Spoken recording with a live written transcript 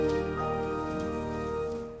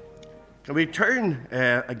Can we turn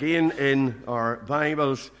again in our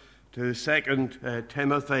Bibles to 2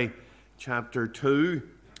 Timothy chapter 2,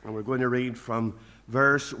 and we're going to read from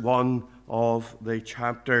verse 1 of the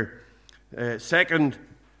chapter. Second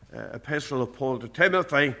epistle of Paul to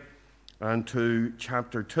Timothy, and to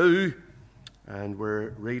chapter 2, and we're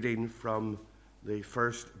reading from the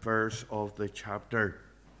first verse of the chapter.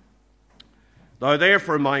 Thou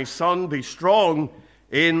therefore, my son, be strong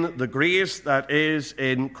in the grace that is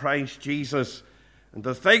in Christ Jesus. And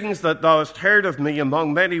the things that thou hast heard of me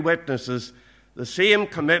among many witnesses, the same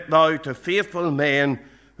commit thou to faithful men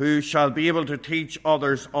who shall be able to teach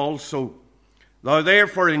others also. Thou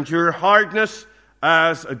therefore endure hardness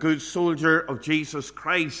as a good soldier of Jesus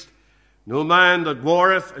Christ. No man that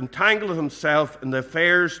warreth entangleth himself in the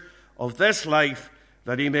affairs of this life,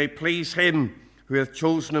 that he may please him who hath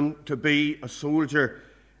chosen him to be a soldier.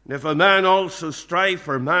 And if a man also strive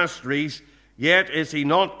for masteries, yet is he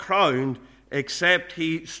not crowned, except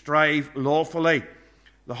he strive lawfully.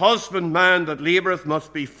 The husbandman that laboureth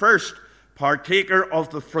must be first partaker of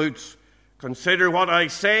the fruits. Consider what I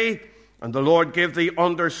say, and the Lord give thee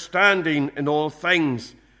understanding in all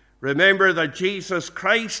things. Remember that Jesus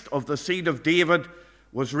Christ of the seed of David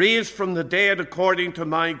was raised from the dead according to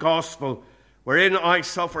my gospel, wherein I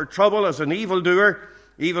suffer trouble as an evildoer,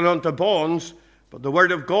 even unto bonds, but the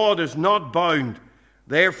word of God is not bound.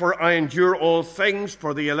 Therefore I endure all things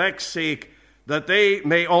for the elect's sake, that they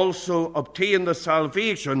may also obtain the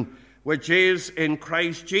salvation which is in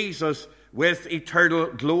Christ Jesus with eternal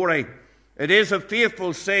glory. It is a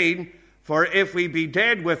faithful saying, for if we be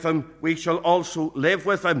dead with him, we shall also live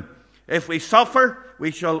with him. If we suffer,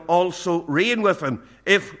 we shall also reign with him.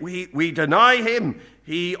 If we deny him,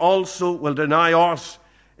 he also will deny us.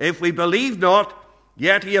 If we believe not,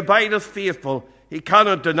 yet he abideth faithful. He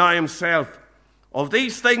cannot deny himself. Of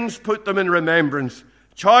these things put them in remembrance.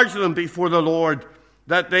 Charge them before the Lord,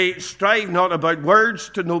 that they strive not about words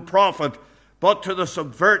to no profit, but to the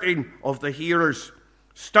subverting of the hearers.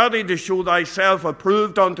 Study to show thyself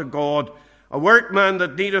approved unto God, a workman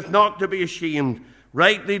that needeth not to be ashamed,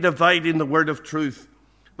 rightly dividing the word of truth.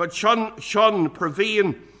 But shun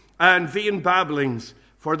profane and vain babblings,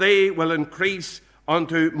 for they will increase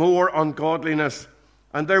unto more ungodliness.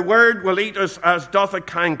 And their word will eat us as doth a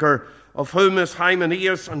canker, of whom is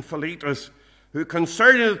Hymenaeus and Philetus, who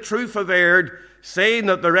concerning the truth have erred, saying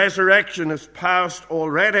that the resurrection is past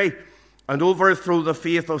already, and overthrow the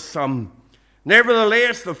faith of some.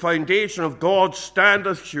 Nevertheless, the foundation of God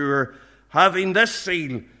standeth sure, having this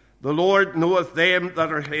seal, the Lord knoweth them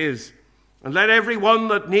that are his. And let every one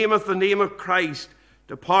that nameth the name of Christ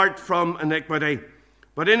depart from iniquity.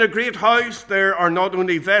 But in a great house there are not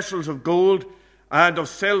only vessels of gold and of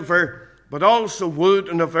silver, but also wood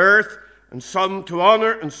and of earth, and some to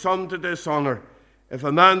honour and some to dishonour. If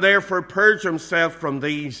a man therefore purge himself from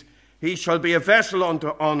these, he shall be a vessel unto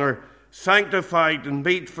honour, sanctified and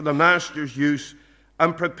meet for the master's use,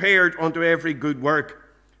 and prepared unto every good work.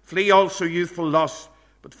 Flee also youthful lusts,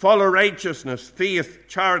 but follow righteousness, faith,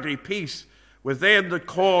 charity, peace, with them that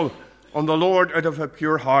call on the Lord out of a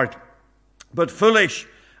pure heart. But foolish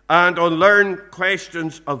and unlearned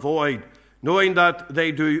questions avoid, knowing that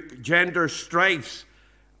they do gender strifes.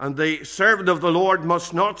 And the servant of the Lord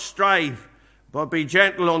must not strive, but be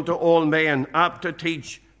gentle unto all men, apt to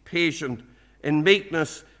teach, patient, in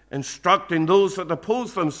meekness, instructing those that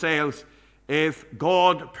oppose themselves, if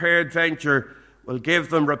God peradventure will give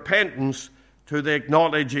them repentance to the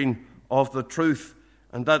acknowledging of the truth,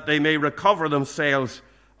 and that they may recover themselves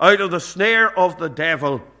out of the snare of the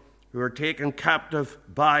devil, who are taken captive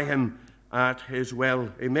by him at his will.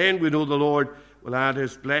 Amen. We know the Lord will add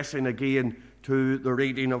his blessing again to the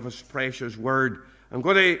reading of his precious word. I'm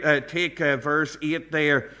going to take verse 8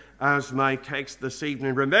 there as my text this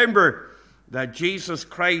evening. Remember that Jesus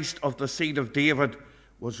Christ of the seed of David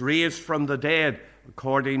was raised from the dead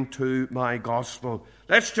according to my gospel.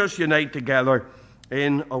 Let's just unite together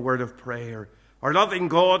in a word of prayer. Our loving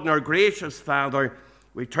God and our gracious Father,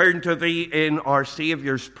 we turn to thee in our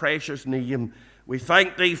Saviour's precious name. We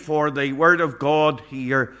thank thee for the word of God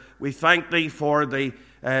here. We thank thee for the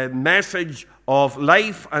message of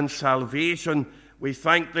life and salvation. We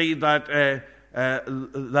thank thee that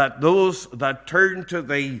those that turn to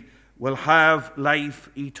thee will have life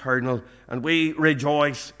eternal. And we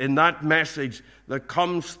rejoice in that message that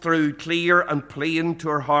comes through clear and plain to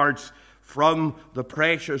our hearts from the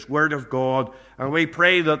precious word of God. And we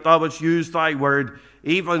pray that thou wouldst use thy word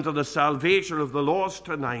even to the salvation of the lost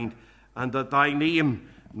tonight, and that thy name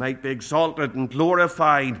might be exalted and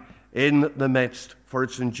glorified in the midst. For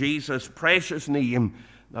it's in Jesus' precious name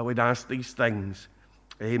that we'd ask these things.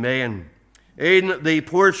 Amen. In the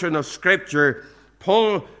portion of Scripture,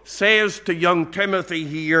 Paul says to young Timothy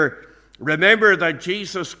here, remember that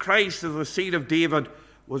Jesus Christ of the seed of David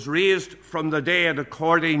was raised from the dead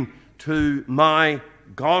according to my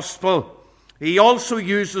gospel. He also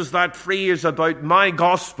uses that phrase about my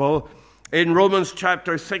gospel in Romans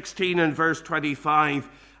chapter 16 and verse 25,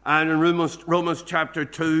 and in Romans chapter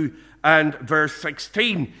 2 and verse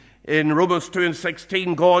 16. In Romans 2 and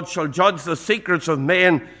 16, God shall judge the secrets of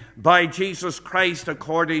men by Jesus Christ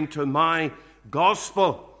according to my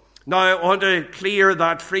gospel. Now, I want to clear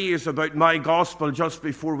that phrase about my gospel just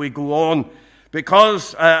before we go on,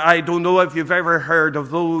 because I don't know if you've ever heard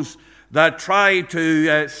of those that try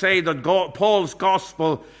to say that Paul's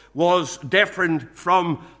gospel was different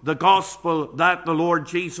from the gospel that the Lord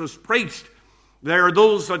Jesus preached. There are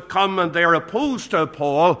those that come and they're opposed to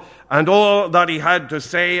Paul and all that he had to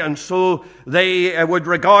say, and so they would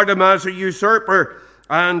regard him as a usurper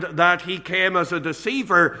and that he came as a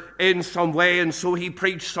deceiver in some way, and so he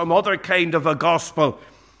preached some other kind of a gospel.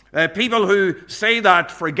 People who say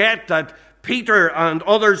that forget that Peter and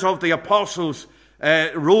others of the apostles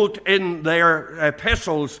wrote in their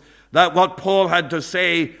epistles that what Paul had to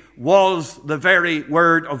say was the very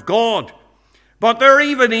word of God. But there are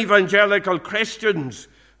even evangelical Christians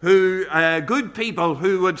who, good people,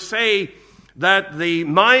 who would say that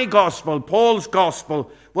my gospel, Paul's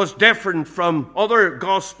gospel, was different from other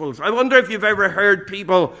gospels. I wonder if you've ever heard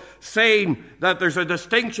people saying that there's a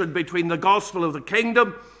distinction between the gospel of the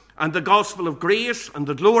kingdom and the gospel of grace and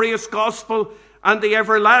the glorious gospel and the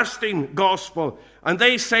everlasting gospel. And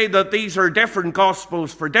they say that these are different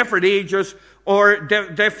gospels for different ages or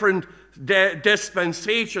different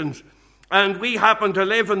dispensations. And we happen to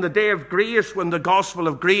live in the day of grace when the gospel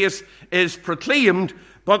of grace is proclaimed,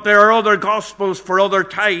 but there are other gospels for other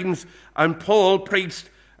times, and Paul preached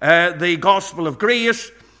the gospel of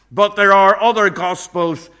grace, but there are other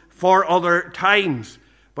gospels for other times.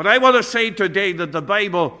 But I want to say today that the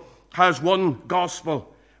Bible has one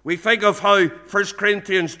gospel. We think of how 1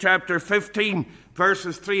 Corinthians chapter 15,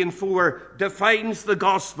 verses 3 and 4 defines the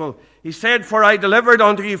gospel. He said, for I delivered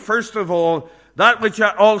unto you first of all that which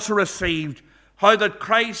I also received, how that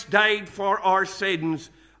Christ died for our sins,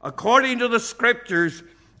 according to the Scriptures,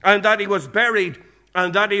 and that he was buried,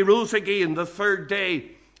 and that he rose again the third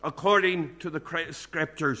day, according to the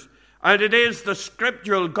Scriptures. And it is the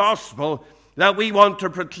scriptural gospel that we want to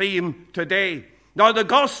proclaim today. Now, the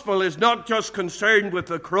gospel is not just concerned with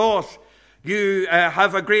the cross. You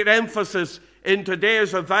have a great emphasis in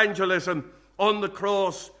today's evangelism on the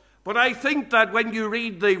cross. But I think that when you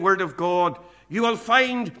read the Word of God, you will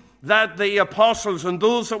find that the apostles and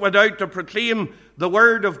those that went out to proclaim the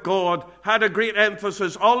Word of God had a great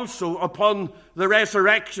emphasis also upon the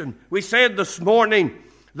resurrection. We said this morning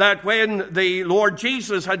that when the Lord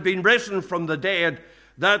Jesus had been risen from the dead,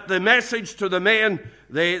 that the message to the men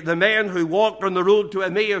who walked on the road to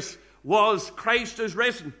Emmaus was Christ is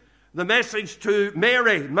risen. The message to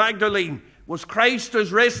Mary Magdalene was Christ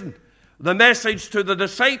is risen. The message to the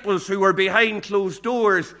disciples who were behind closed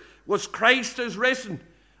doors was Christ is risen.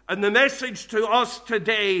 And the message to us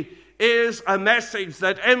today is a message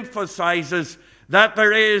that emphasizes that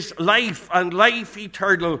there is life and life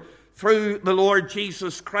eternal through the Lord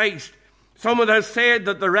Jesus Christ. Someone has said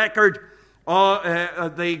that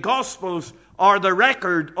the Gospels are the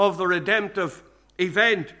record of the redemptive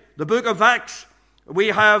event. The book of Acts, we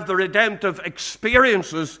have the redemptive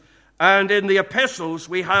experiences, and in the epistles,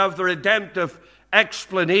 we have the redemptive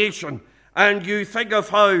explanation. And you think of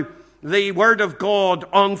how the Word of God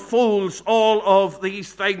unfolds all of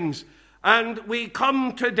these things. And we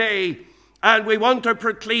come today and we want to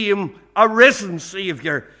proclaim a risen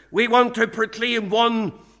Savior. We want to proclaim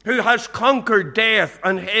one who has conquered death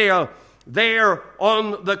and hell there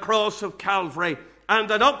on the cross of Calvary, and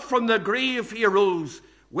that up from the grave he arose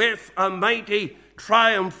with a mighty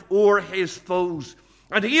triumph o'er his foes.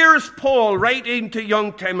 And here's Paul writing to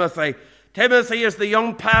young Timothy. Timothy is the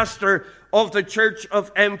young pastor of the church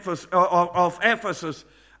of Ephesus.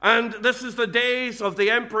 And this is the days of the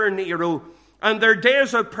Emperor Nero, and they're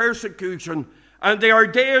days of persecution. And they are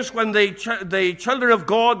days when the children of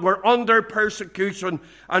God were under persecution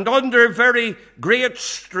and under very great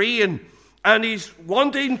strain. And he's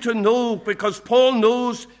wanting to know, because Paul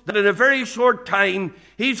knows that in a very short time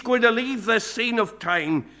he's going to leave this scene of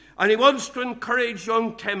time. And he wants to encourage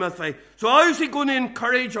young Timothy. So how is he going to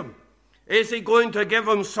encourage him? Is he going to give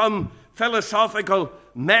him some philosophical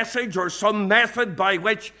message or some method by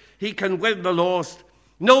which he can win the lost?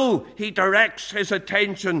 No, he directs his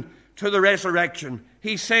attention to the resurrection.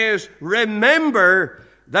 He says, remember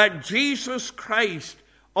that Jesus Christ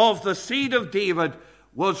of the seed of David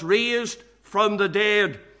was raised from the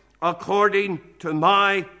dead according to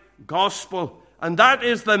my gospel. And that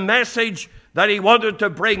is the message that he wanted to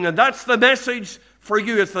bring. And that's the message for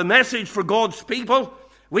you. It's the message for God's people.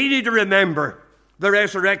 We need to remember the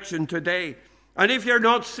resurrection today. And if you're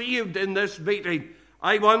not saved in this meeting,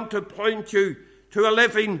 I want to point you to a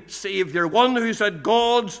living Savior, one who's at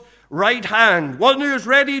God's right hand, one who is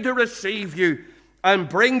ready to receive you and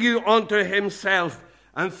bring you unto himself.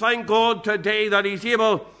 And thank God today that he's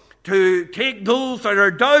able to take those that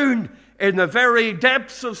are down in the very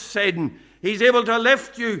depths of sin. He's able to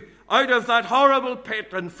lift you out of that horrible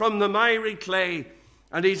pit and from the miry clay.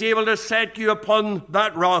 And he's able to set you upon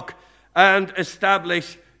that rock and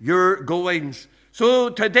establish your goings. So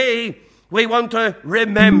today we want to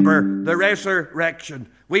remember the resurrection.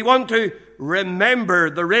 We want to remember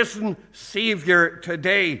the risen Savior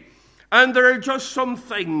today. And there are just some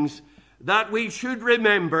things that we should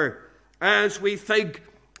remember as we think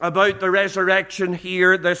about the resurrection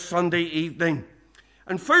here this Sunday evening.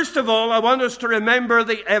 And first of all, I want us to remember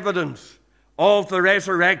the evidence of the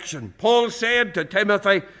resurrection. Paul said to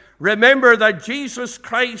Timothy, remember that Jesus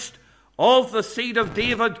Christ of the seed of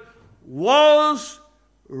David was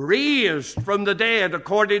raised from the dead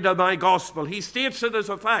according to my gospel. He states it as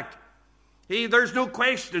a fact. There's no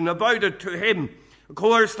question about it to him. Of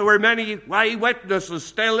course, there were many eyewitnesses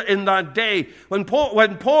still in that day. When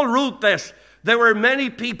Paul wrote this, there were many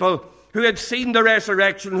people who had seen the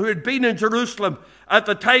resurrection, who had been in Jerusalem at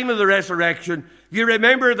the time of the resurrection. You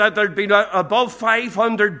remember that there had been above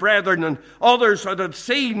 500 brethren and others that had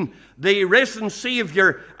seen the risen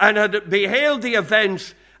Savior and had beheld the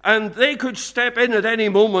events, and they could step in at any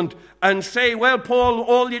moment and say, well, Paul,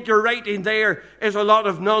 all that you're writing there is a lot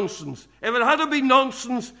of nonsense. If it had been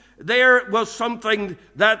nonsense, there was something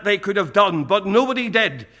that they could have done, but nobody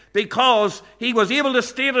did, because he was able to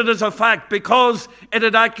state it as a fact, because it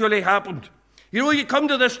had actually happened. You know, you come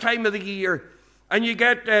to this time of the year and you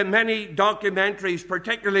get many documentaries,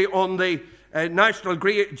 particularly on the National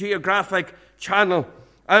Geographic Channel,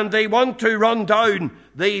 and they want to run down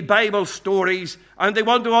the Bible stories and they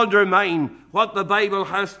want to undermine what the Bible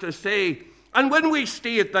has to say. And when we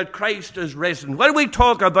state that Christ is risen, when we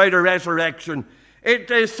talk about a resurrection,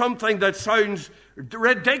 it is something that sounds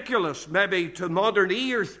ridiculous, maybe, to modern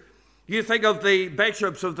ears. You think of the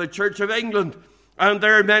bishops of the Church of England, and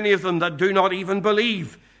there are many of them that do not even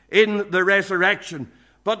believe in the resurrection.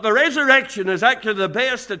 But the resurrection is actually the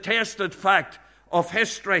best attested fact of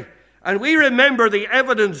history. And we remember the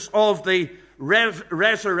evidence of the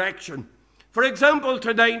resurrection. For example,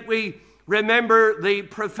 tonight we remember the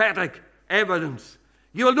prophetic evidence.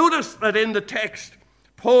 You'll notice that in the text,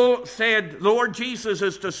 Paul said, Lord Jesus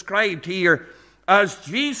is described here as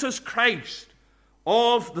Jesus Christ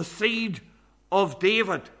of the seed of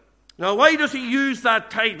David. Now, why does he use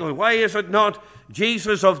that title? Why is it not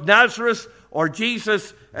Jesus of Nazareth or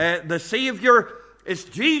Jesus the Savior? It's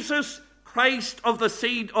Jesus Christ of the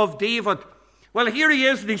seed of David. Well, here he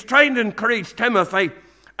is, and he's trying to encourage Timothy,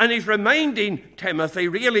 and he's reminding Timothy,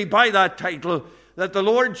 really, by that title, that the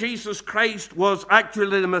Lord Jesus Christ was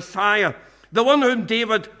actually the Messiah, the one whom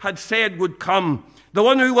David had said would come, the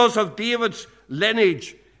one who was of David's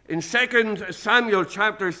lineage. In 2 Samuel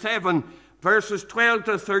chapter 7, verses 12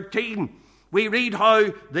 to 13, we read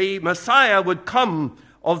how the Messiah would come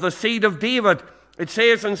of the seed of David. It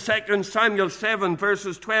says in 2 Samuel 7,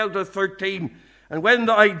 verses 12 to 13, and when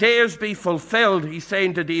thy days be fulfilled, he's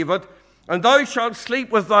saying to David, and thou shalt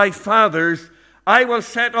sleep with thy fathers, I will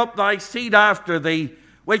set up thy seed after thee,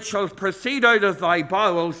 which shall proceed out of thy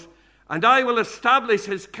bowels, and I will establish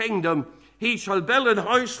his kingdom. He shall build an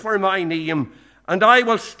house for my name, and I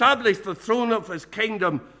will establish the throne of his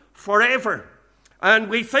kingdom forever. And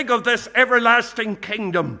we think of this everlasting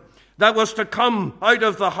kingdom that was to come out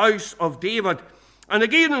of the house of David. And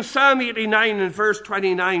again in Psalm 89 and verse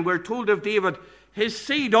 29, we're told of David, his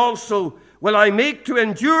seed also will I make to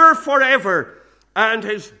endure forever, and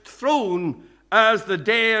his throne as the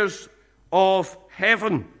days of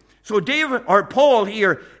heaven. So Paul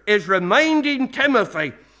here is reminding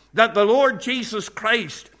Timothy that the Lord Jesus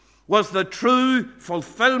Christ was the true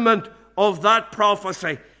fulfillment of that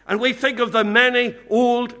prophecy. And we think of the many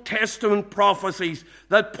Old Testament prophecies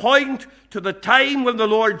that point to the time when the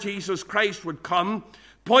Lord Jesus Christ would come,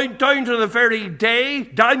 point down to the very day.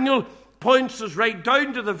 Daniel points us right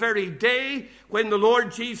down to the very day when the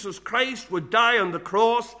Lord Jesus Christ would die on the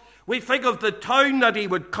cross. We think of the town that he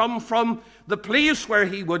would come from, the place where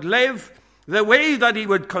he would live, the way that he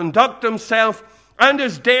would conduct himself, and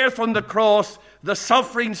his death on the cross, the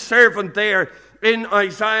suffering servant there in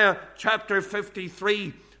Isaiah chapter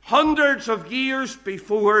 53. hundreds of years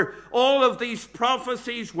before all of these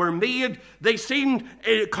prophecies were made. They seemed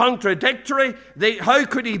contradictory. How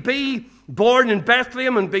could he be born in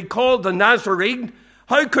Bethlehem and be called the Nazarene?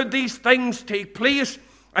 How could these things take place?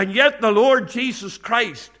 And yet the Lord Jesus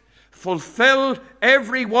Christ fulfilled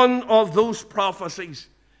every one of those prophecies.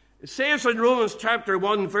 It says in Romans chapter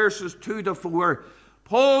 1, verses 2 to 4,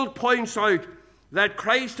 Paul points out that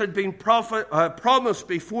Christ had been promised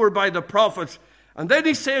before by the prophets. And then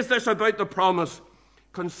he says this about the promise: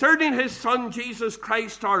 concerning his Son, Jesus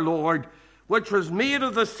Christ our Lord, which was made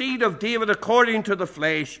of the seed of David according to the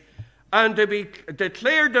flesh, and to be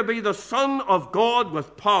declared to be the Son of God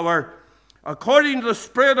with power, according to the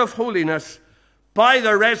Spirit of holiness, by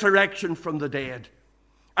the resurrection from the dead.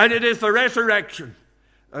 And it is the resurrection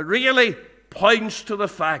that really points to the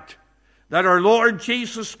fact that our Lord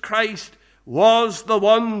Jesus Christ was the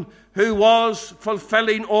one who was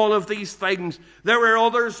fulfilling all of these things. There were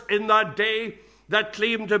others in that day that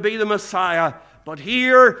claimed to be the Messiah, but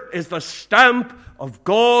here is the stamp of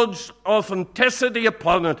God's authenticity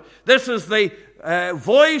upon it. This is the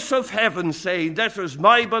voice of heaven saying, "This is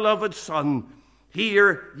my beloved Son,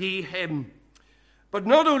 hear ye him." But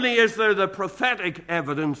not only is there the prophetic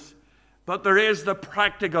evidence, but there is the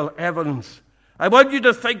practical evidence. I want you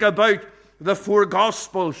to think about the four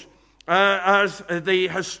Gospels as the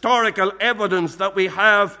historical evidence that we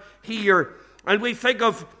have here. And we think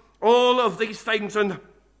of all of these things, and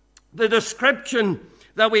the description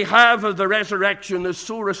that we have of the resurrection is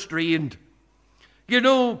so restrained. You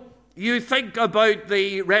know, you think about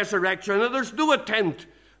the resurrection, and there's no attempt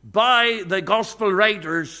by the Gospel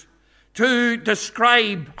writers to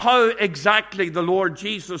describe how exactly the Lord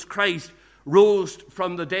Jesus Christ rose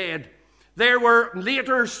from the dead. There were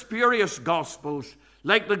later spurious Gospels,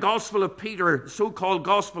 like the Gospel of Peter, so-called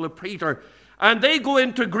Gospel of Peter, and they go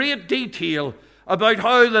into great detail about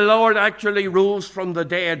how the Lord actually rose from the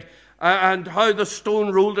dead and how the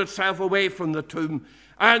stone rolled itself away from the tomb.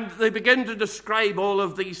 And they begin to describe all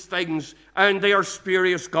of these things, and they are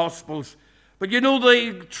spurious Gospels. But you know,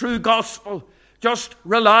 the true Gospel just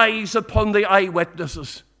relies upon the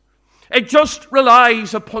eyewitnesses. It just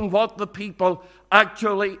relies upon what the people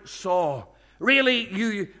actually saw. Really,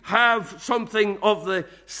 you have something of the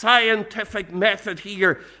scientific method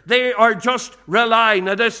here. They are just relying.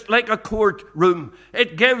 It is like a courtroom.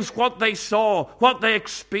 It gives what they saw, what they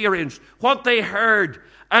experienced, what they heard.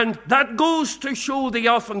 And that goes to show the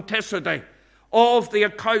authenticity of the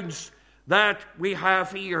accounts that we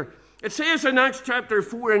have here. It says in Acts chapter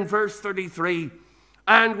 4 and verse 33,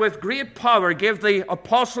 "And with great power gave the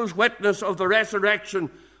apostles witness of the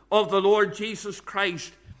resurrection of the Lord Jesus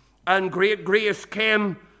Christ, and great grace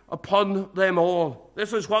came upon them all."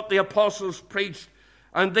 This is what the apostles preached,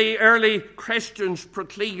 and the early Christians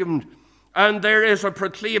proclaimed. And there is a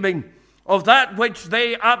proclaiming of that which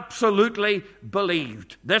they absolutely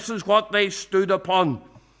believed. This is what they stood upon.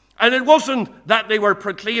 And it wasn't that they were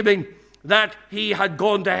proclaiming that he had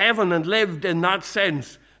gone to heaven and lived in that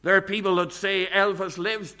sense. There are people that say Elvis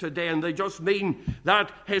lives today, and they just mean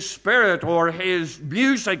that his spirit or his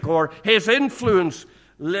music or his influence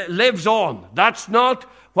lives on. That's not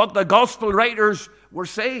what the gospel writers were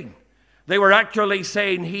saying. They were actually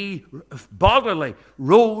saying he bodily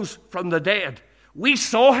rose from the dead. We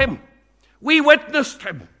saw him. We witnessed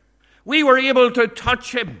him. We were able to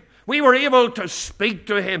touch him. We were able to speak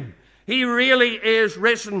to him. He really is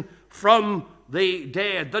risen from the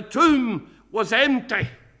dead. The tomb was empty.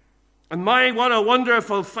 And my, what a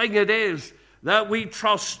wonderful thing it is that we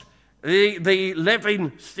trust the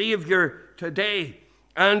living Savior today.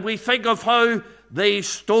 And we think of how the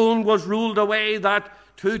stone was rolled away, that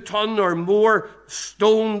 2-ton or more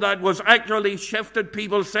stone that was actually shifted.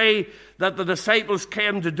 People say that the disciples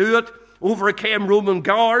came to do it. Over came Roman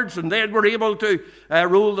guards, and then were able to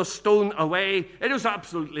roll the stone away. It was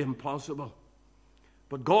absolutely impossible.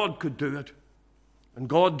 But God could do it. And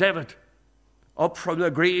God did it. Up from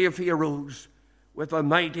the grave he arose with a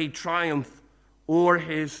mighty triumph over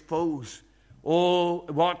his foes. Oh,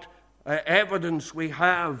 what evidence we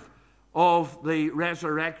have of the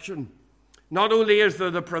resurrection. Not only is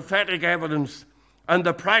there the prophetic evidence and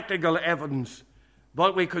the practical evidence,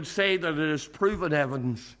 but we could say that it is proven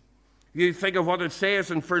evidence. You think of what it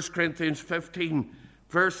says in 1 Corinthians 15,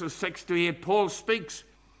 verses 6 to 8. Paul speaks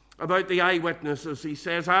about the eyewitnesses. He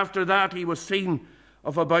says, "After that he was seen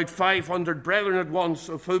of about 500 brethren at once,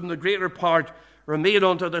 of whom the greater part remain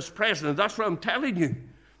unto this present." And that's what I'm telling you.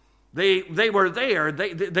 They were there.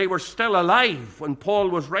 They were still alive when Paul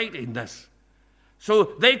was writing this. So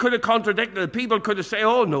they could have contradicted. People could have said,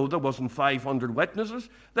 "Oh no, there wasn't 500 witnesses."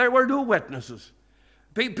 There were no witnesses.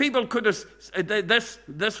 People could have,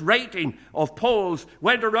 this writing of Paul's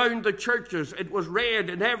went around the churches. It was read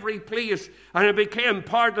in every place, and it became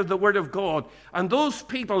part of the Word of God. And those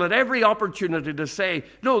people had every opportunity to say,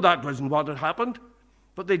 no, that wasn't what had happened.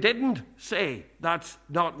 But they didn't say that's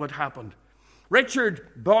not what happened. Richard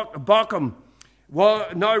Bauckham,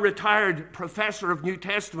 now retired professor of New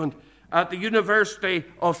Testament at the University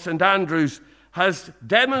of St. Andrews, has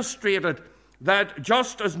demonstrated that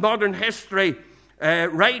just as modern history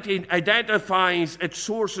writing identifies its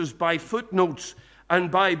sources by footnotes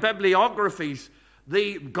and by bibliographies,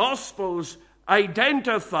 the Gospels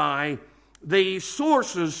identify the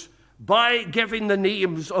sources by giving the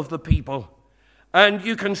names of the people. And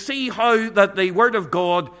you can see how that the Word of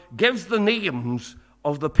God gives the names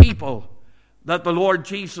of the people that the Lord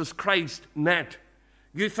Jesus Christ met.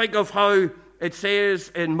 You think of how it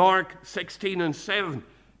says in Mark 16:7,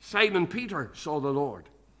 Simon Peter saw the Lord.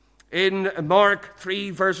 In Mark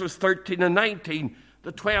 3, verses 13 and 19,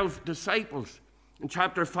 the 12 disciples. In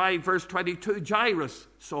chapter 5, verse 22, Jairus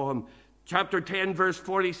saw him. Chapter 10, verse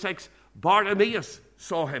 46, Bartimaeus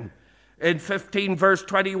saw him. In 15, verse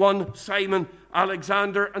 21, Simon,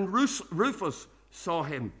 Alexander, and Rufus saw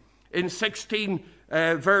him. In 16,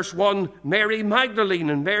 verse 1, Mary Magdalene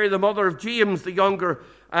and Mary, the mother of James the younger,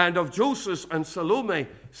 and of Joseph and Salome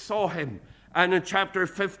saw him. And in chapter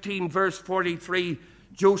 15, verse 43,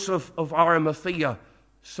 Joseph of Arimathea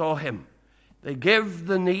saw him. They give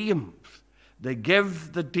the names. They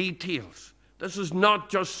give the details. This is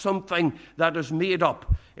not just something that is made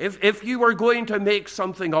up. If you were going to make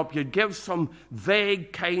something up, you'd give some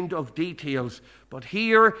vague kind of details. But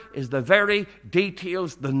here is the very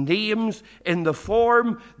details, the names, in the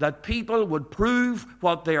form that people would prove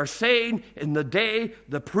what they are saying in the day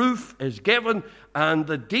the proof is given, and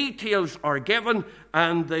the details are given,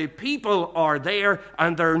 and the people are there,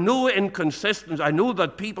 and there are no inconsistencies. I know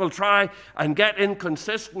that people try and get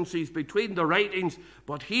inconsistencies between the writings,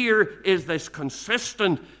 but here is this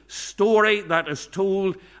consistent story that is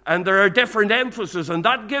told, and there are different emphases, and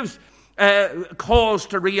that gives cause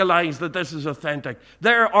to realize that this is authentic.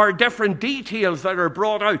 There are different details that are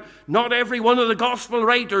brought out. Not every one of the gospel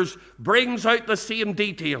writers brings out the same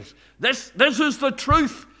details. This is the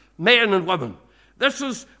truth, men and women. This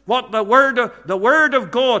is what the word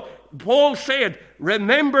of God, Paul said,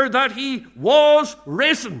 remember that he was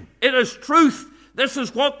risen. It is truth. This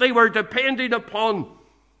is what they were depending upon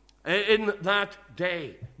in that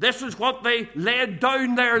day. This is what they laid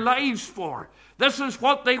down their lives for. This is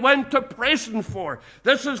what they went to prison for.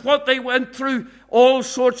 This is what they went through all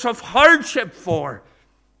sorts of hardship for,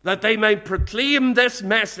 that they might proclaim this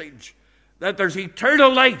message, that there's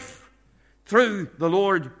eternal life through the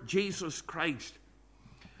Lord Jesus Christ.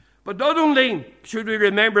 But not only should we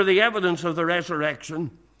remember the evidence of the resurrection,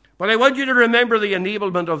 but I want you to remember the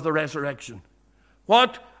enablement of the resurrection.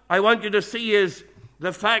 What I want you to see is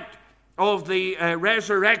the fact of the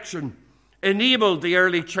resurrection enabled the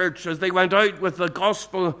early church as they went out with the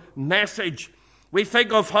gospel message. We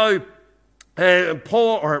think of how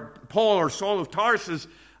Paul or Saul of Tarsus,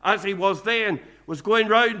 as he was then, was going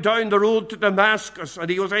down the road to Damascus, and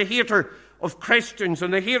he was a hater of Christians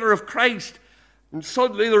and a hater of Christ. And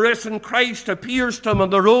suddenly the risen Christ appears to him on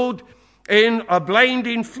the road in a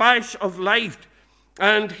blinding flash of light,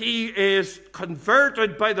 and he is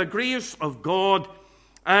converted by the grace of God.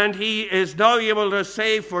 And he is now able to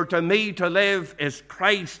say, for to me to live is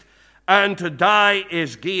Christ, and to die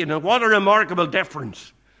is gain. And what a remarkable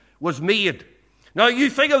difference was made. Now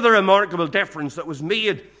you think of the remarkable difference that was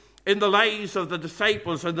made in the lives of the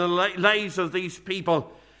disciples and the lives of these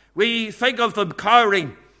people. We think of them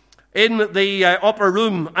cowering in the upper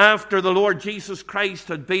room after the Lord Jesus Christ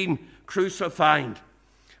had been crucified.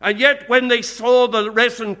 And yet when they saw the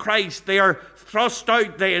risen Christ, they are thrust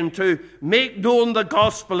out then to make known the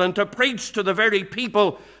gospel and to preach to the very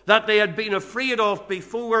people that they had been afraid of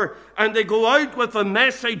before. And they go out with a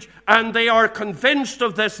message, and they are convinced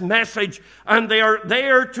of this message, and they are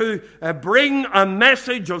there to bring a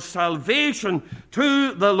message of salvation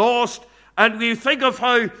to the lost. And we think of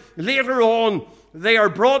how later on they are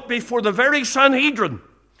brought before the very Sanhedrin,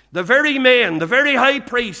 the very men, the very high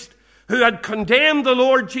priest, who had condemned the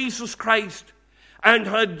Lord Jesus Christ and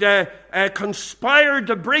had conspired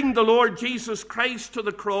to bring the Lord Jesus Christ to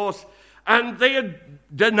the cross. And they had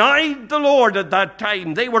denied the Lord at that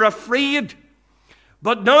time. They were afraid.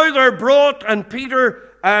 But now they're brought, and Peter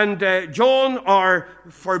and John are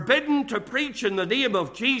forbidden to preach in the name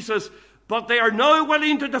of Jesus, but they are now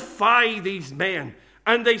willing to defy these men.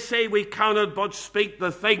 And they say, we cannot but speak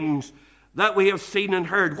the things that we have seen and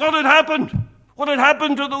heard. What had happened? What had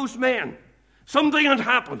happened to those men? Something had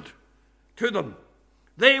happened to them.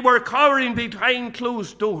 They were cowering behind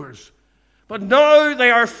closed doors. But now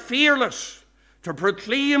they are fearless to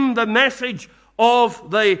proclaim the message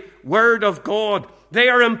of the Word of God. They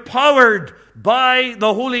are empowered by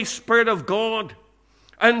the Holy Spirit of God.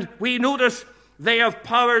 And we notice they have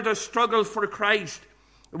power to struggle for Christ.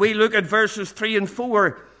 We look at verses 3 and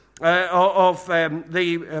 4 of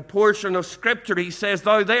the portion of Scripture. He says,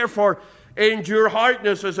 "Thou therefore endure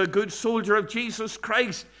hardness as a good soldier of Jesus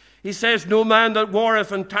Christ." He says, "No man that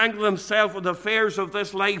warreth entangle himself with affairs of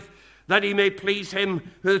this life, that he may please him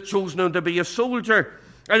who hath chosen him to be a soldier."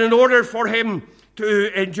 And in order for him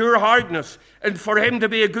to endure hardness and for him to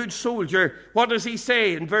be a good soldier, what does he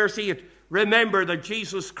say in verse 8? "Remember that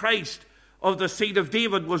Jesus Christ of the seed of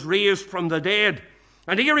David was raised from the dead."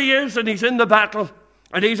 And here he is, and he's in the battle,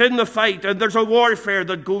 and he's in the fight, and there's a warfare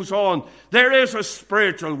that goes on. There is a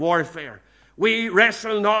spiritual warfare. We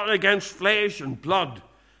wrestle not against flesh and blood,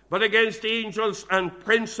 but against angels and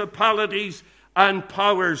principalities and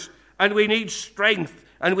powers. And we need strength,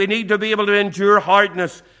 and we need to be able to endure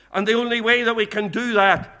hardness. And the only way that we can do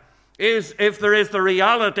that is if there is the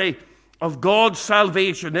reality of God's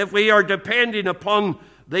salvation, if we are depending upon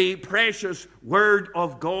the precious Word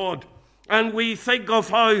of God. And we think of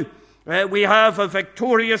how we have a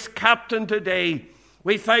victorious captain today.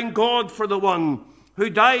 We thank God for the one who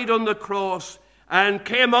died on the cross and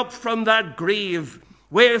came up from that grave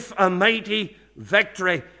with a mighty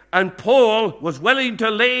victory. And Paul was willing to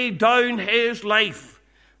lay down his life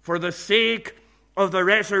for the sake of the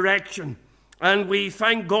resurrection. And we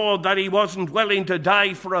thank God that he wasn't willing to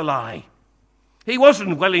die for a lie. He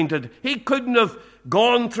wasn't willing to. He couldn't have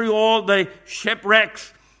gone through all the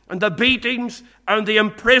shipwrecks and the beatings and the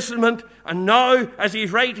imprisonment. And now, as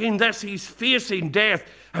he's writing this, he's facing death.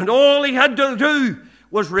 And all he had to do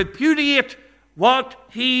was repudiate what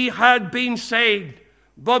he had been saying.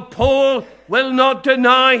 But Paul will not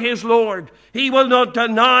deny his Lord. He will not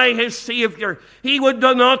deny his Savior. He would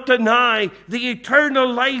not deny the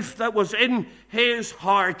eternal life that was in his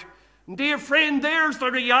heart. Dear friend, there's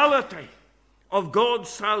the reality of God's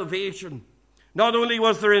salvation. Not only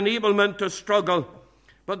was there enablement to struggle,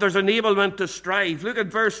 but there's enablement to strive. Look at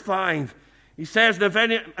verse 5. He says,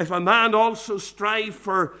 if a man also strive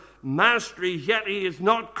for mastery, yet he is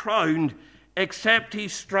not crowned, except he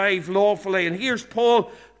strive lawfully. And here's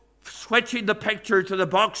Paul switching the picture to the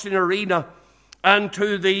boxing arena and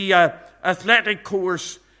to the athletic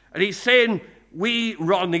course. And he's saying, we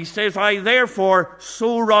run. He says, I therefore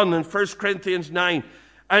so run in 1 Corinthians 9.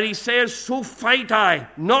 And he says, so fight I,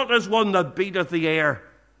 not as one that beateth the air.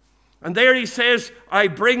 And there he says, I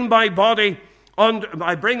bring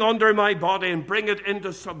under my body and bring it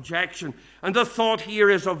into subjection. And the thought here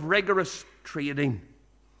is of rigorous training.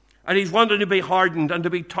 And he's wanting to be hardened and to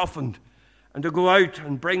be toughened and to go out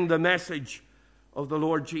and bring the message of the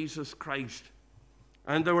Lord Jesus Christ.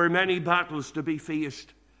 And there were many battles to be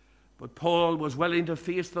faced, but Paul was willing to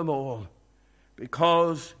face them all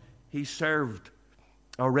because he served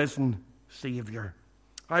a risen Savior.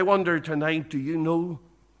 I wonder tonight, do you know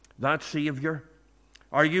that Savior?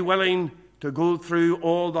 Are you willing to go through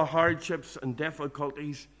all the hardships and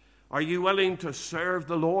difficulties? Are you willing to serve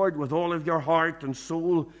the Lord with all of your heart and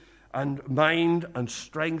soul and mind and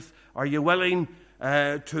strength? Are you willing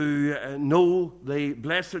to know the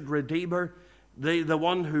blessed Redeemer, the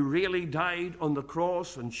one who really died on the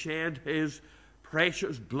cross and shed his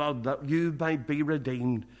precious blood that you might be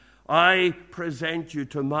redeemed? I present you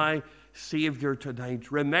to my Savior tonight.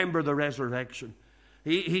 Remember the resurrection.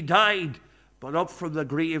 He died, but up from the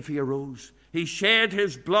grave he arose. He shed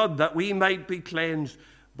his blood that we might be cleansed,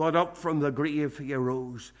 but up from the grave he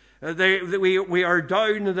arose. We are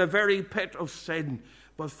down in the very pit of sin,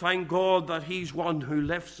 but thank God that he's one who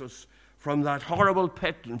lifts us from that horrible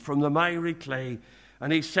pit and from the miry clay,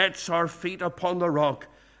 and he sets our feet upon the rock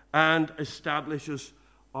and establishes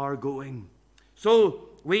our going. So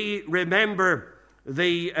we remember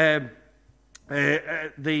the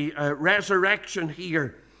resurrection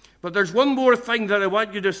here. But there's one more thing that I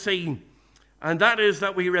want you to see, and that is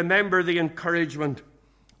that we remember the encouragement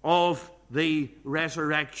of the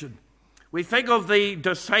resurrection. We think of the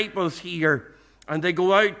disciples here, and they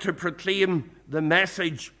go out to proclaim the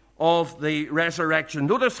message of the resurrection.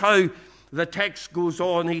 Notice how the text goes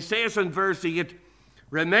on. He says in verse 8,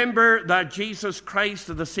 remember that Jesus Christ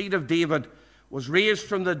of the seed of David was raised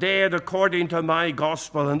from the dead according to my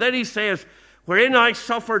gospel. And then he says, wherein I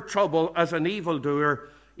suffer trouble as an evildoer,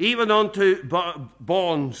 even unto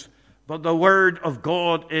bonds, but the word of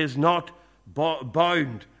God is not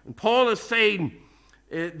bound. And Paul is saying,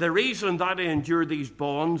 the reason that I endure these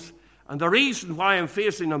bonds, and the reason why I'm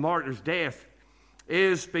facing a martyr's death,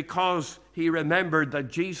 is because he remembered that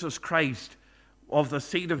Jesus Christ of the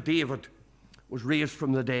seed of David was raised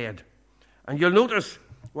from the dead. And you'll notice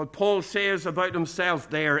what Paul says about himself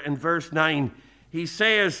there in verse 9. He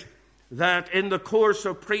says that in the course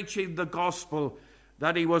of preaching the gospel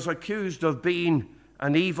that he was accused of being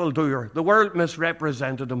an evildoer. The world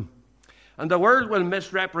misrepresented him. And the world will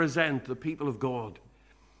misrepresent the people of God.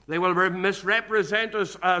 They will misrepresent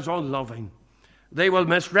us as unloving. They will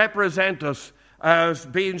misrepresent us as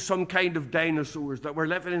being some kind of dinosaurs that were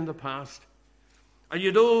living in the past. And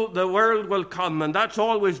you know, the world will come, and that's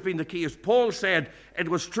always been the case. Paul said it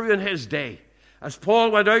was true in his day. As Paul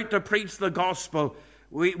went out to preach the gospel,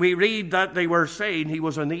 we read that they were saying he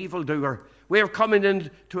was an evildoer. We are coming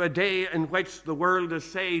into a day in which the world is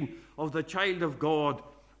saying of the child of God,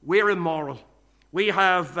 we're immoral. We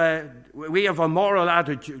have immoral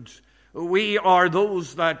attitudes. We are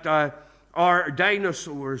those that are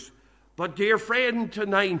dinosaurs. But dear friend,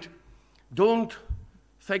 tonight, don't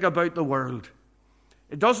think about the world.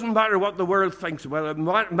 It doesn't matter what the world thinks. Well, it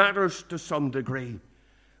matters to some degree.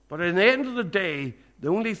 But at the end of the day, the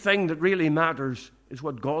only thing that really matters is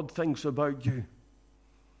what God thinks about you.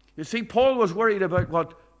 You see, Paul was worried about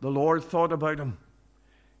what the Lord thought about him.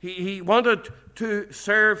 He wanted to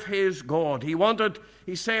serve his God.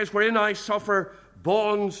 He says, wherein I suffer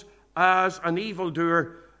bonds as an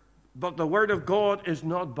evildoer, but the word of God is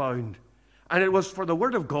not bound. And it was for the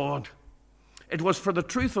word of God. It was for the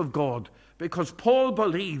truth of God, because Paul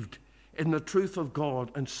believed in the truth of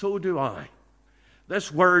God, and so do I.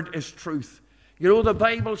 This word is truth. You know, the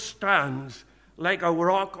Bible stands like a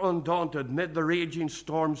rock undaunted mid the raging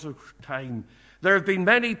storms of time. There have been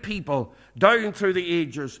many people down through the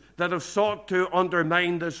ages that have sought to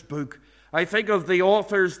undermine this book. I think of the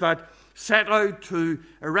authors that set out to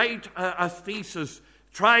write a thesis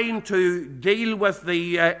trying to deal with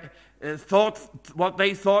the what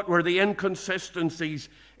they thought were the inconsistencies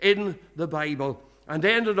in the Bible, and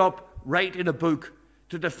they ended up writing a book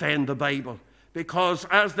to defend the Bible, because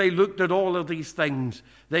as they looked at all of these things,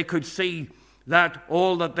 they could see that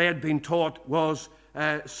all that they had been taught was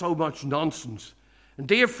so much nonsense. And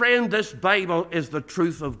dear friend, this Bible is the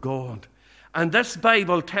truth of God. And this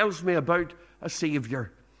Bible tells me about a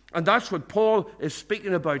Savior. And that's what Paul is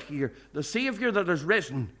speaking about here. The Savior that has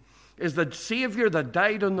risen is the Savior that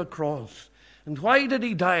died on the cross. And why did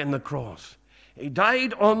he die on the cross? He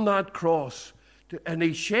died on that cross and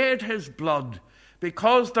he shed his blood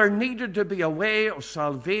because there needed to be a way of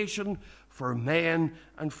salvation for men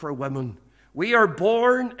and for women. We are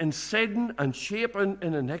born in sin and shapen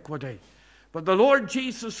in iniquity. But the Lord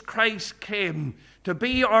Jesus Christ came to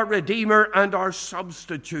be our Redeemer and our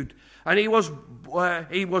substitute. And he was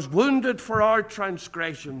wounded for our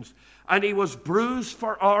transgressions, and he was bruised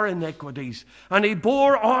for our iniquities. And he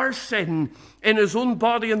bore our sin in his own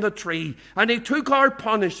body on the tree, and he took our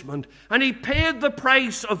punishment, and he paid the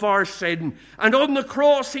price of our sin. And on the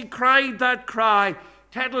cross he cried that cry,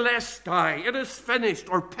 Tetelestai, it is finished,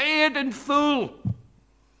 or paid in full.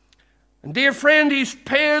 And dear friend, he's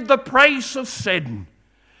paid the price of sin,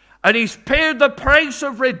 and he's paid the price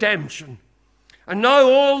of redemption. And now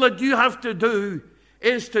all that you have to do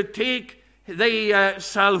is to take the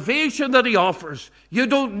salvation that he offers. You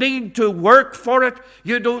don't need to work for it.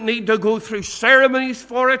 You don't need to go through ceremonies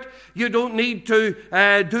for it. You don't need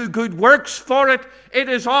to do good works for it. It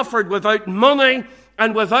is offered without money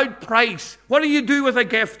and without price. What do you do with a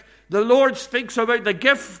gift? The Lord speaks about the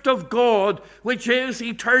gift of God, which is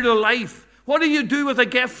eternal life. What do you do with a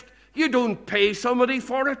gift? You don't pay somebody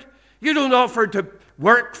for it. You don't offer to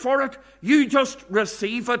work for it. You just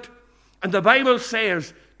receive it. And the Bible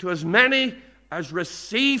says, to as many as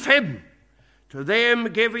receive him, to them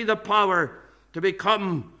give he the power to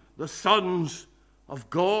become the sons of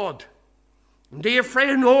God. And dear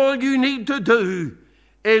friend, all you need to do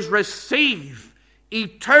is receive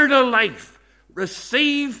eternal life.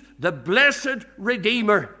 Receive the blessed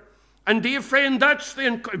Redeemer. And dear friend,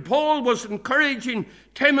 Paul was encouraging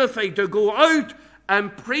Timothy to go out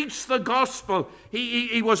and preach the gospel.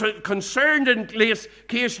 He was concerned in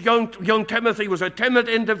case young Timothy was a timid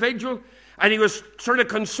individual, and he was sort of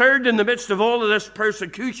concerned in the midst of all of this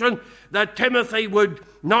persecution that Timothy would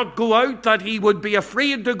not go out, that he would be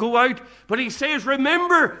afraid to go out. But he says,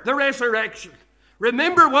 remember the resurrection.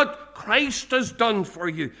 Remember what Christ has done for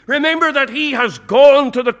you. Remember that he has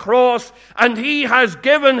gone to the cross and he has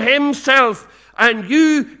given himself, and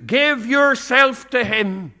you give yourself to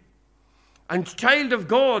him. And child of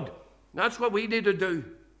God, that's what we need to do.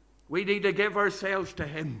 We need to give ourselves to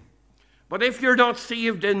him. But if you're not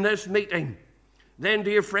saved in this meeting, then,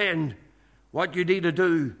 dear friend, what you need to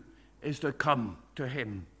do is to come to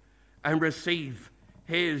him and receive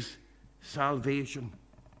his salvation.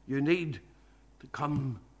 You need to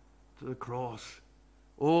come to the cross.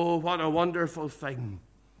 Oh, what a wonderful thing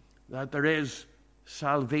that there is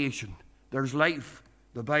salvation. There's life.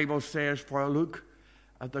 The Bible says, for a look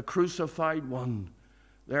at the crucified one,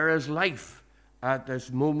 there is life at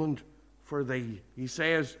this moment for thee. He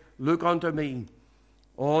says, look unto me,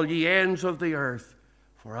 all ye ends of the earth,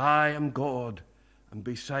 for I am God, and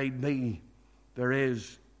beside me there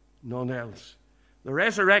is none else. The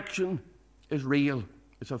resurrection is real.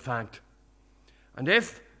 It's a fact. And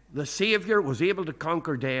if the Savior was able to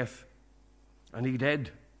conquer death, and he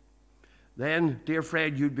did, then, dear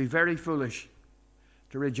friend, you'd be very foolish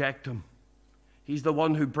to reject him. He's the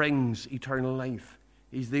one who brings eternal life.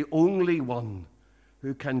 He's the only one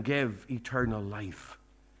who can give eternal life.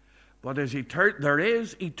 But there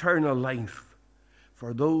is eternal life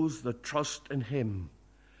for those that trust in him.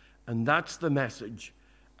 And that's the message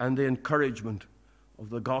and the encouragement of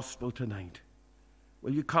the gospel tonight.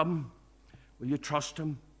 Will you come? Will you trust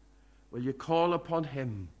him? Will you call upon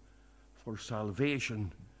him for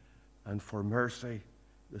salvation and for mercy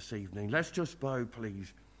this evening? Let's just bow,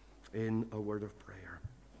 please, in a word of prayer.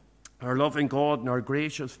 Our loving God and our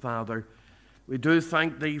gracious Father, we do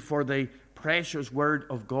thank thee for the precious word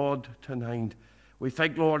of God tonight. We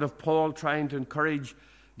think, Lord, of Paul trying to encourage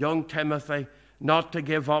young Timothy not to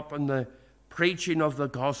give up in the preaching of the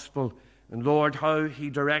gospel. And Lord, how he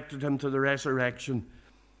directed him to the resurrection.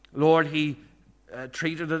 Lord, he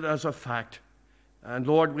treated it as a fact. And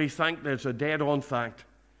Lord, we think that it's a dead-on fact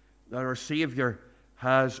that our Savior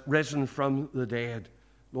has risen from the dead.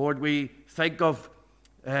 Lord, we think of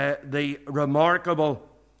the remarkable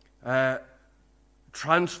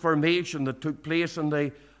transformation that took place in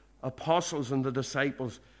the apostles and the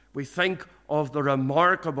disciples. We think of the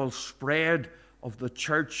remarkable spread of the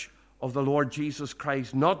church of the Lord Jesus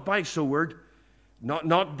Christ, not by sword,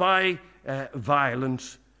 not by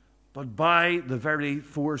violence, but by the very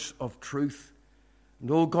force of truth. And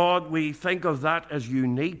oh God, we think of that as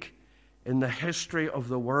unique in the history of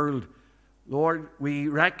the world. Lord, we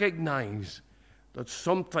recognize that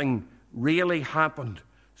something really happened,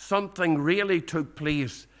 something really took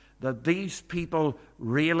place that these people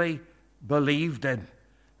really believed in.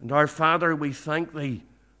 And our Father, we thank thee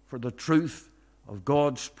for the truth of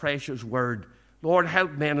God's precious word. Lord,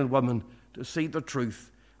 help men and women to see the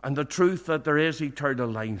truth, and the truth that there is eternal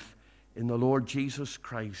life in the Lord Jesus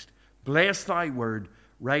Christ. Bless thy word,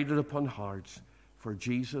 write it upon hearts, for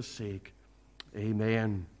Jesus' sake.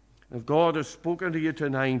 Amen. If God has spoken to you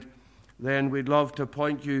tonight, then we'd love to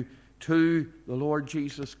point you to the Lord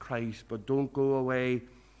Jesus Christ, but don't go away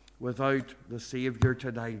without the Savior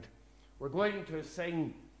tonight. We're going to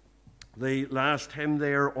sing the last hymn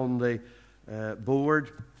there on the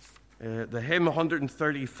board, the hymn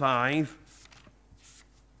 135.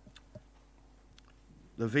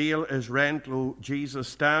 The veil is rent, lo, Jesus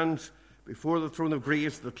stands before the throne of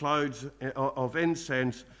grace. The clouds of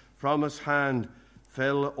incense from his hand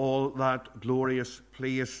fill all that glorious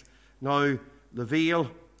place. Now, the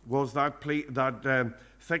veil was that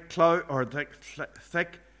thick cloud or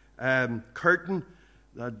thick curtain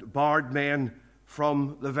that barred men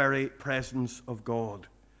from the very presence of God.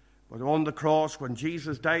 But on the cross, when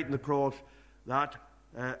Jesus died on the cross, that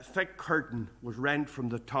thick curtain was rent from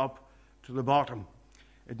the top to the bottom.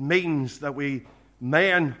 It means that we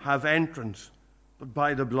men have entrance, but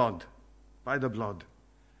by the blood. By the blood.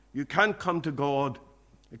 You can't come to God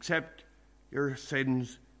except your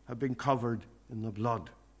sins have been covered in the blood,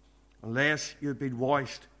 unless you've been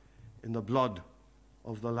washed in the blood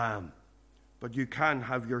of the Lamb. But you can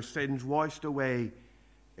have your sins washed away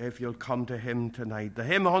if you'll come to him tonight. The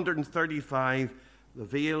hymn 135, the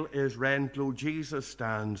veil is rent, lo, Jesus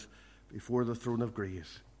stands before the throne of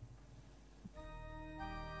grace.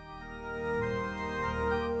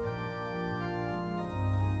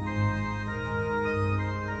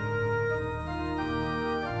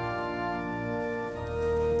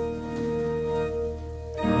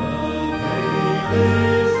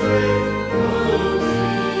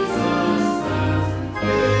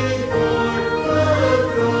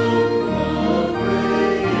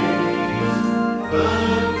 The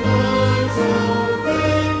clouds of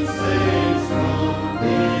incense from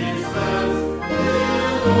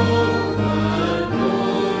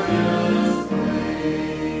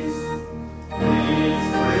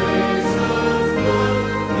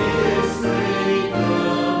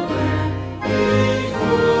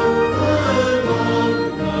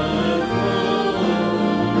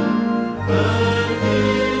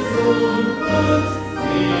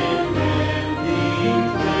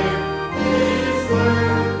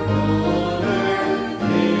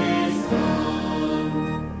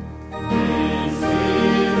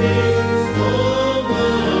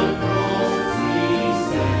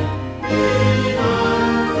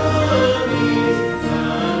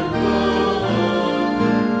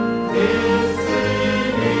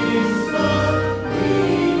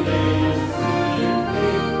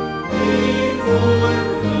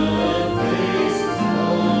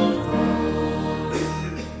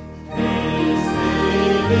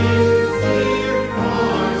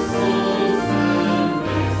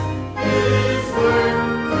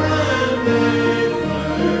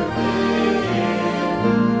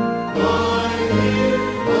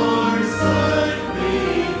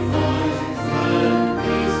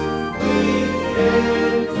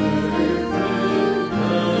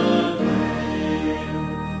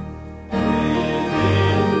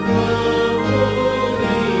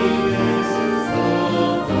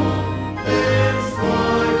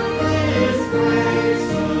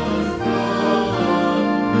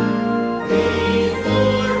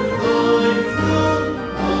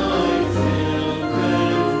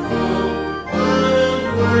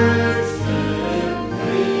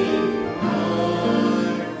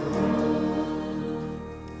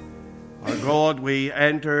we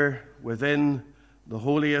enter within the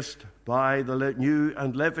holiest by the new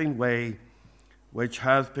and living way which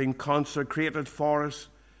hath been consecrated for us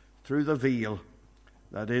through the veil,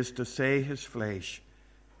 that is to say, his flesh.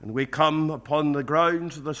 And we come upon the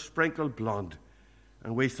grounds of the sprinkled blood,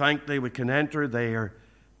 and we thank thee we can enter there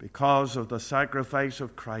because of the sacrifice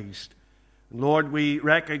of Christ. And Lord, we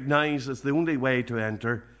recognize as the only way to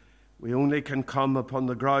enter, we only can come upon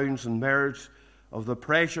the grounds and merits of the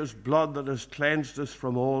precious blood that has cleansed us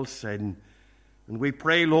from all sin. And we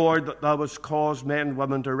pray, Lord, that thou wouldst cause men and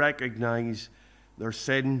women to recognize their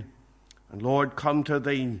sin. And Lord, come to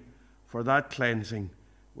thee for that cleansing.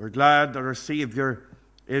 We're glad that our Savior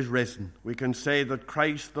is risen. We can say that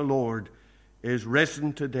Christ the Lord is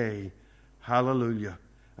risen today. Hallelujah.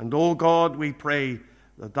 And, O God, we pray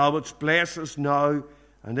that thou wouldst bless us now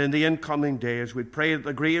and in the incoming days. We pray that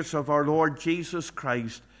the grace of our Lord Jesus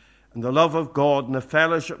Christ and the love of God and the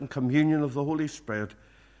fellowship and communion of the Holy Spirit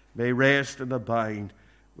may rest and abide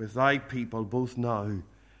with thy people both now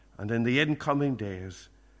and in the incoming days,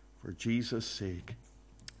 for Jesus' sake.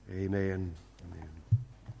 Amen. Amen.